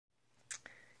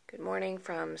Good morning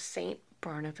from St.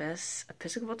 Barnabas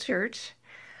Episcopal Church.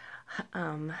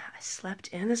 I slept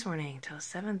in this morning till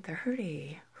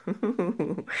 7:30.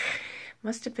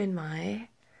 Must have been my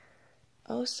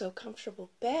oh so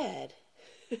comfortable bed.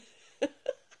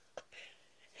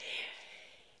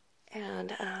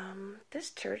 And this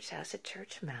church has a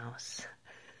church mouse,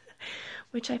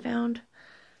 which I found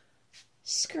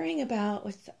scurrying about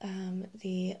with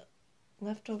the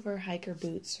leftover hiker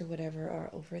boots or whatever are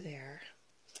over there.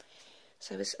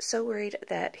 So I was so worried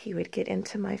that he would get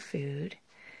into my food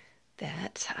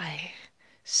that I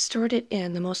stored it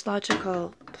in the most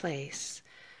logical place.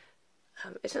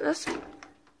 Isn't this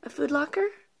a food locker?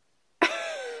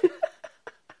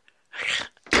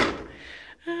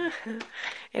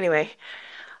 Anyway,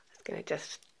 I was gonna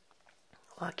just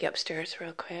walk you upstairs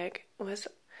real quick. It was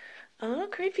a little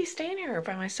creepy staying here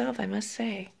by myself, I must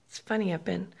say. It's funny, I've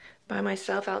been by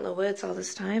myself out in the woods all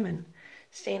this time and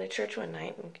staying at church one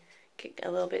night and get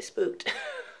a little bit spooked.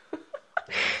 It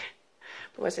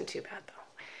wasn't too bad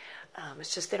though.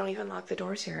 It's just they don't even lock the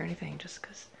doors here or anything, just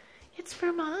because it's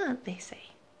Vermont, they say.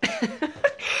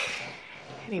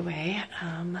 Anyway,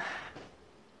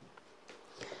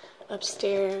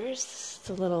 upstairs,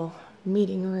 the little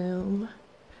meeting room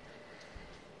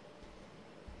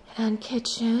and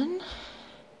kitchen.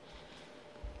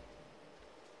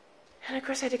 And of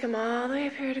course I had to come all the way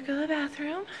up here to go to the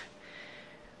bathroom,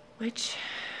 which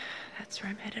that's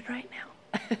where I'm headed right now.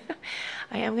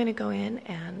 I am going to go in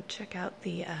and check out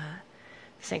the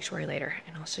sanctuary later,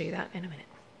 and I'll show you that in a minute.